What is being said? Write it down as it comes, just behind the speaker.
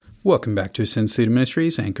Welcome back to Ascend Student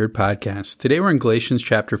Ministries Anchored Podcast. Today we're in Galatians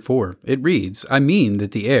chapter 4. It reads, I mean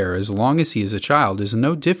that the heir, as long as he is a child, is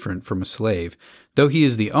no different from a slave, though he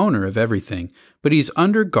is the owner of everything, but he's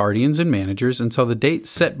under guardians and managers until the date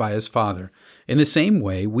set by his father. In the same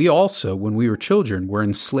way, we also, when we were children, were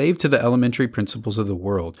enslaved to the elementary principles of the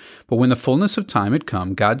world. But when the fullness of time had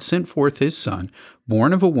come, God sent forth his Son,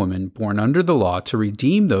 born of a woman, born under the law, to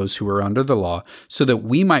redeem those who were under the law, so that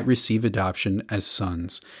we might receive adoption as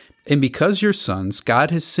sons. And because you're sons,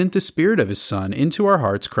 God has sent the Spirit of his Son into our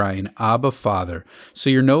hearts, crying, Abba, Father.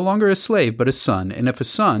 So you're no longer a slave, but a son, and if a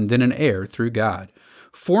son, then an heir through God.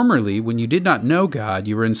 Formerly, when you did not know God,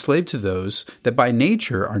 you were enslaved to those that by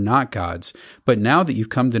nature are not God's. But now that you've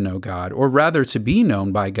come to know God, or rather to be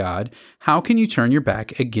known by God, how can you turn your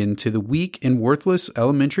back again to the weak and worthless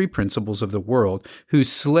elementary principles of the world,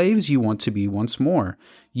 whose slaves you want to be once more?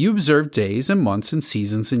 You observe days and months and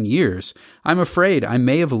seasons and years. I'm afraid I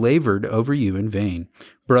may have labored over you in vain.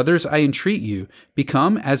 Brothers, I entreat you,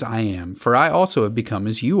 become as I am, for I also have become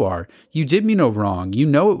as you are. You did me no wrong. You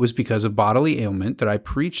know it was because of bodily ailment that I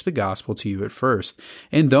preached the gospel to you at first.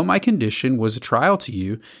 And though my condition was a trial to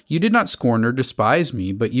you, you did not scorn or despise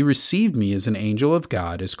me, but you received me as an angel of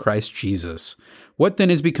God, as Christ Jesus. What then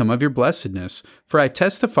has become of your blessedness? For I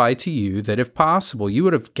testify to you that if possible, you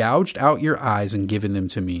would have gouged out your eyes and given them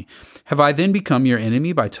to me. Have I then become your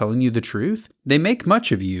enemy by telling you the truth? They make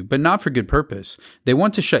much of you, but not for good purpose. They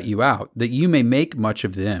want to shut you out, that you may make much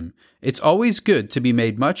of them. It's always good to be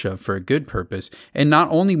made much of for a good purpose, and not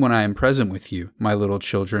only when I am present with you, my little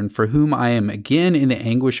children, for whom I am again in the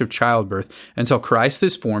anguish of childbirth until Christ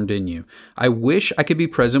is formed in you. I wish I could be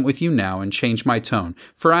present with you now and change my tone,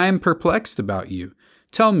 for I am perplexed about you.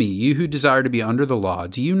 Tell me, you who desire to be under the law,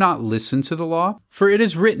 do you not listen to the law? For it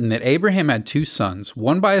is written that Abraham had 2 sons,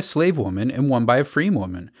 one by a slave woman and one by a free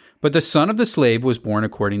woman. But the son of the slave was born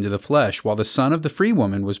according to the flesh, while the son of the free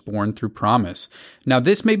woman was born through promise. Now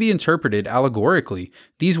this may be interpreted allegorically.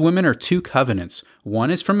 These women are 2 covenants.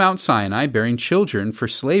 One is from Mount Sinai, bearing children for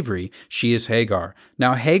slavery. She is Hagar.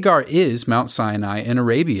 Now Hagar is Mount Sinai in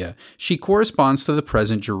Arabia. She corresponds to the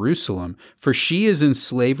present Jerusalem, for she is in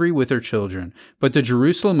slavery with her children. But the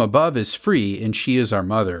Jerusalem above is free, and she is our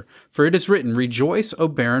mother. For it is written, Rejoice, O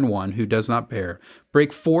barren one who does not bear.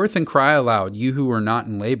 Break forth and cry aloud, you who are not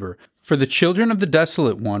in labor. For the children of the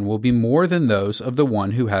desolate one will be more than those of the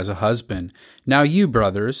one who has a husband. Now you,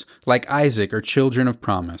 brothers, like Isaac, are children of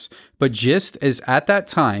promise. But just as at that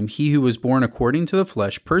time he who was born according to the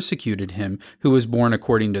flesh persecuted him who was born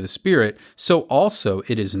according to the Spirit, so also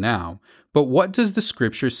it is now. But what does the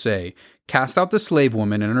Scripture say? Cast out the slave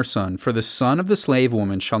woman and her son, for the son of the slave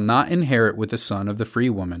woman shall not inherit with the son of the free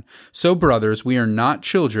woman. So, brothers, we are not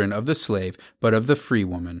children of the slave, but of the free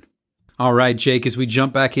woman. All right, Jake, as we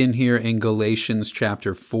jump back in here in Galatians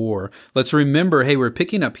chapter 4, let's remember, hey, we're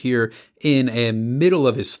picking up here in a middle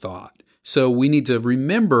of his thought. So we need to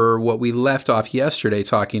remember what we left off yesterday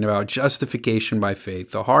talking about justification by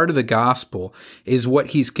faith. The heart of the gospel is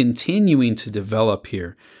what he's continuing to develop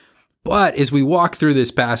here. But as we walk through this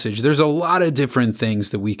passage, there's a lot of different things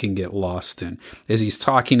that we can get lost in. As he's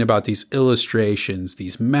talking about these illustrations,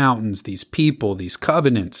 these mountains, these people, these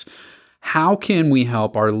covenants, how can we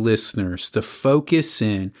help our listeners to focus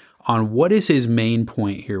in on what is his main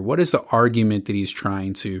point here? What is the argument that he's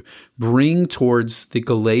trying to bring towards the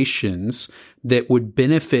Galatians that would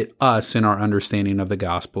benefit us in our understanding of the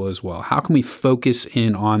gospel as well? How can we focus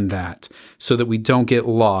in on that so that we don't get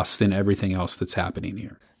lost in everything else that's happening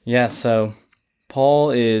here? Yeah, so Paul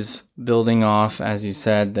is building off, as you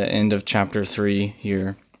said, the end of chapter 3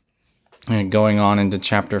 here, and going on into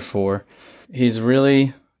chapter 4. He's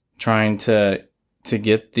really trying to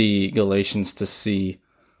get the Galatians to see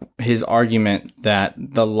his argument that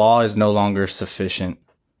the law is no longer sufficient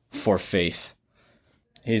for faith.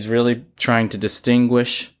 He's really trying to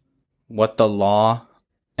distinguish what the law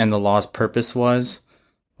and the law's purpose was,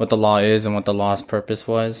 what the law is and what the law's purpose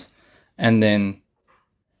was, and then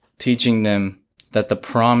teaching them that the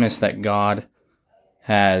promise that God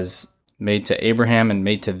has made to Abraham and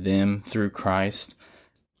made to them through Christ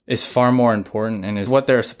is far more important and is what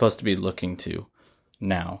they're supposed to be looking to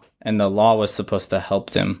now. And the law was supposed to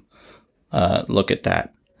help them look at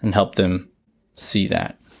that and help them see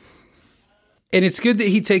that. And it's good that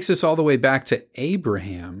he takes us all the way back to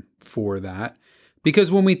Abraham for that,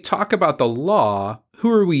 because when we talk about the law,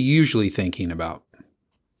 who are we usually thinking about?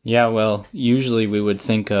 Yeah, well, usually we would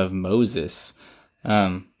think of Moses.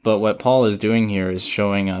 But what Paul is doing here is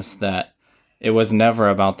showing us that it was never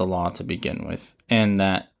about the law to begin with, and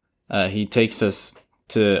that he takes us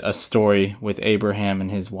to a story with Abraham and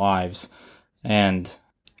his wives, and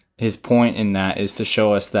his point in that is to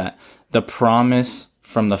show us that the promise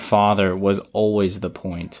from the Father was always the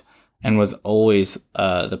point and was always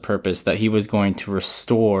the purpose, that he was going to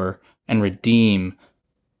restore and redeem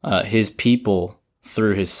his people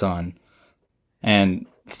through his Son and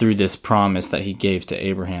through this promise that he gave to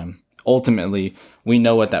Abraham. Ultimately, we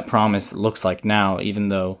know what that promise looks like now, even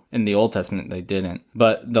though in the Old Testament they didn't.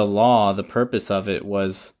 But the law, the purpose of it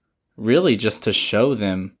was really just to show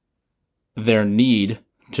them their need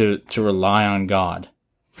to rely on God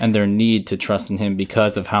and their need to trust in him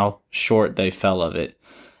because of how short they fell of it.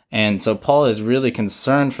 And so Paul is really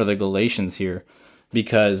concerned for the Galatians here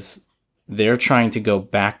because they're trying to go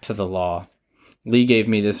back to the law. Lee gave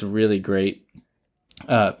me this really great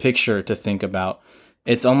picture to think about.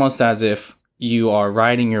 It's almost as if you are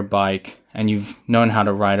riding your bike and you've known how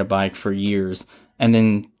to ride a bike for years and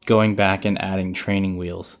then going back and adding training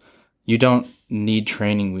wheels. You don't need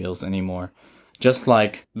training wheels anymore. Just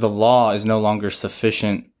like the law is no longer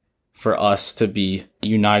sufficient for us to be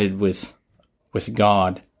united with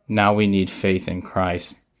God, now we need faith in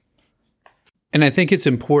Christ. And I think it's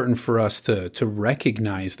important for us to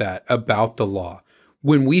recognize that about the law.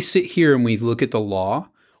 When we sit here and we look at the law,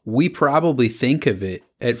 we probably think of it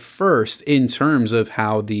at first in terms of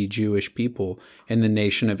how the Jewish people and the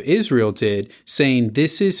nation of Israel did, saying,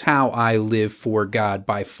 this is how I live for God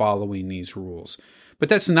by following these rules. But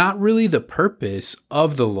that's not really the purpose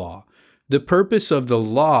of the law. The purpose of the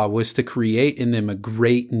law was to create in them a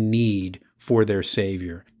great need for their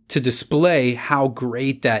Savior, to display how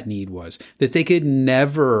great that need was, that they could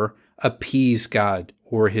never appease God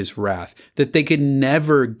or his wrath, that they could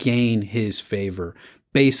never gain his favor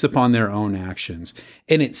based upon their own actions.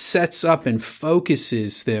 And it sets up and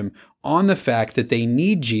focuses them on the fact that they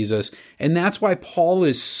need Jesus. And that's why Paul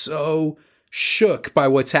is so shook by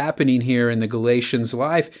what's happening here in the Galatians'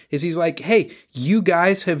 life, is he's like, hey, you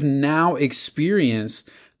guys have now experienced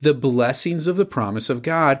the blessings of the promise of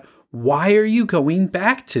God. Why are you going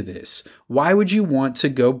back to this? Why would you want to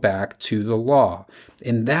go back to the law?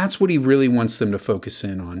 And that's what he really wants them to focus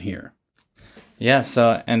in on here. Yeah,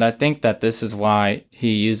 and I think that this is why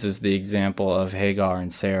he uses the example of Hagar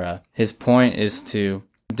and Sarah. His point is to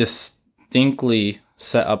distinctly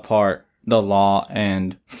set apart the law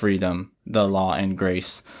and freedom, the law and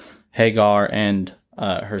grace. Hagar and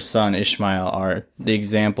her son Ishmael are the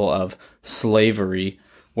example of slavery,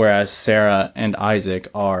 whereas Sarah and Isaac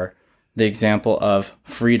are the example of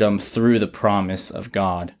freedom through the promise of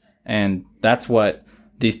God. And that's what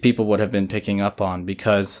these people would have been picking up on,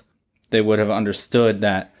 because they would have understood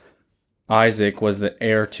that Isaac was the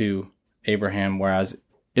heir to Abraham, whereas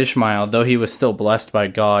Ishmael, though he was still blessed by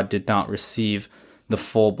God, did not receive the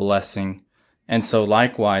full blessing. And so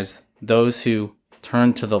likewise, those who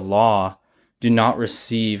turn to the law do not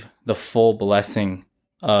receive the full blessing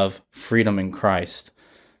of freedom in Christ.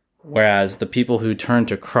 Whereas the people who turn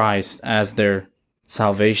to Christ as their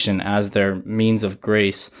salvation, as their means of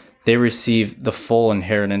grace, they receive the full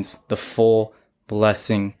inheritance, the full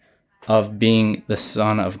blessing of being the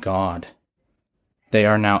Son of God. They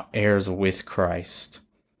are now heirs with Christ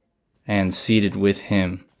and seated with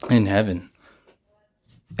him in heaven.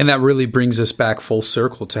 And that really brings us back full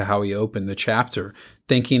circle to how he opened the chapter,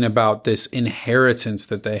 thinking about this inheritance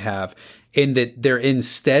that they have, and that they're,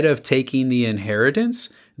 instead of taking the inheritance,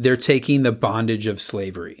 they're taking the bondage of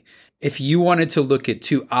slavery. If you wanted to look at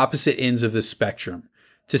two opposite ends of the spectrum,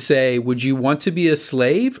 to say, would you want to be a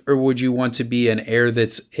slave or would you want to be an heir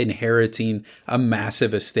that's inheriting a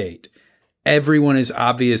massive estate? Everyone is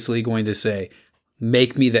obviously going to say,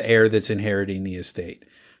 make me the heir that's inheriting the estate.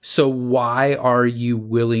 So why are you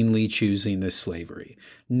willingly choosing this slavery,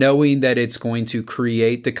 knowing that it's going to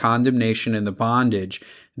create the condemnation and the bondage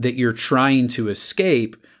that you're trying to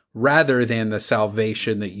escape rather than the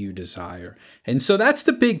salvation that you desire? And so that's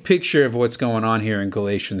the big picture of what's going on here in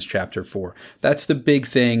Galatians chapter 4. That's the big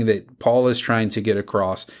thing that Paul is trying to get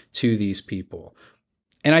across to these people.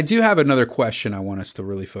 And I do have another question I want us to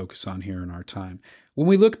really focus on here in our time. When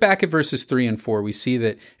we look back at verses 3 and 4, we see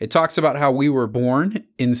that it talks about how we were born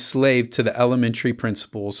enslaved to the elementary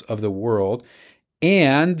principles of the world,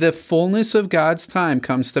 and the fullness of God's time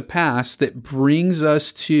comes to pass that brings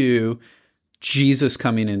us to Jesus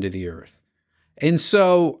coming into the earth. And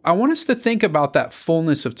so I want us to think about that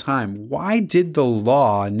fullness of time. Why did the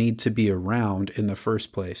law need to be around in the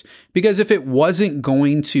first place? Because if it wasn't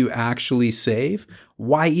going to actually save,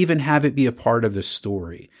 why even have it be a part of the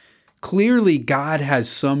story? Clearly, God has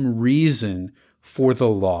some reason for the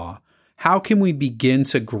law. How can we begin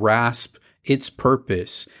to grasp its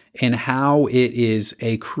purpose and how it is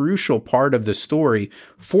a crucial part of the story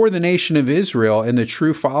for the nation of Israel and the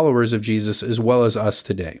true followers of Jesus, as well as us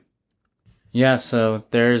today? Yeah, so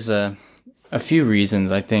there's a few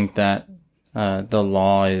reasons I think that the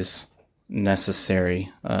law is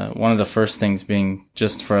necessary. One of the first things being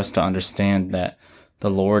just for us to understand that the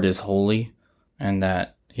Lord is holy and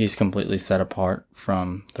that he's completely set apart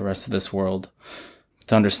from the rest of this world,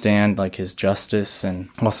 to understand like his justice and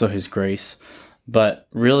also his grace. But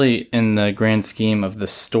really, in the grand scheme of the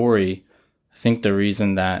story, I think the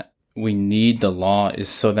reason that we need the law is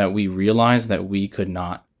so that we realize that we could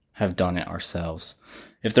not have done it ourselves.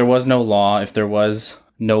 If there was no law, if there was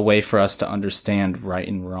no way for us to understand right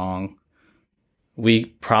and wrong, we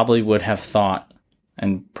probably would have thought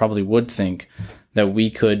and probably would think that we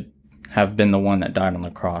could have been the one that died on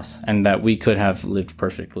the cross and that we could have lived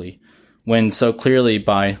perfectly. When so clearly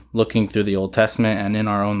by looking through the Old Testament and in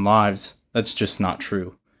our own lives, that's just not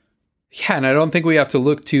true. Yeah, and I don't think we have to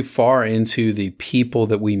look too far into the people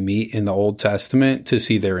that we meet in the Old Testament to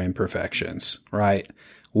see their imperfections, right?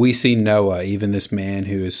 We see Noah, even this man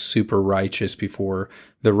who is super righteous before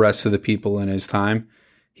the rest of the people in his time.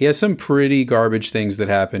 He has some pretty garbage things that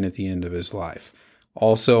happen at the end of his life.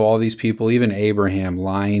 Also, all these people, even Abraham,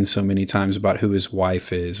 lying so many times about who his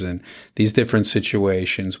wife is and these different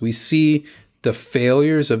situations. We see the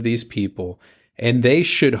failures of these people, and they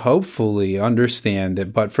should hopefully understand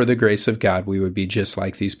that but for the grace of God, we would be just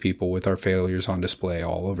like these people with our failures on display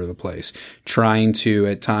all over the place, trying to,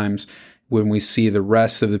 at times, when we see the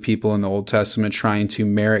rest of the people in the Old Testament trying to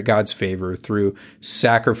merit God's favor through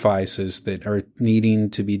sacrifices that are needing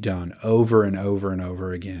to be done over and over and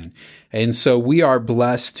over again. And so we are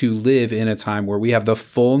blessed to live in a time where we have the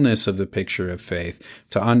fullness of the picture of faith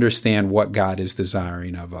to understand what God is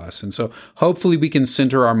desiring of us. And so hopefully we can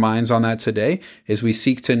center our minds on that today as we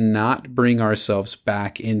seek to not bring ourselves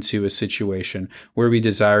back into a situation where we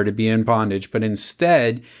desire to be in bondage, but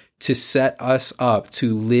instead to set us up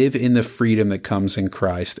to live in the freedom that comes in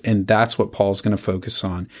Christ. And that's what Paul's going to focus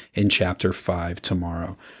on in chapter 5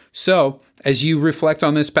 tomorrow. So as you reflect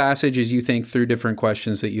on this passage, as you think through different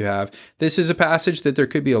questions that you have, this is a passage that there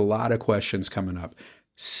could be a lot of questions coming up.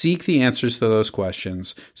 Seek the answers to those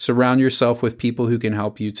questions. Surround yourself with people who can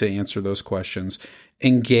help you to answer those questions.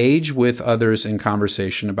 Engage with others in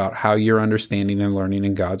conversation about how you're understanding and learning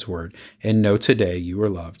in God's word. And know today you are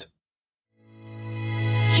loved.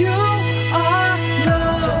 You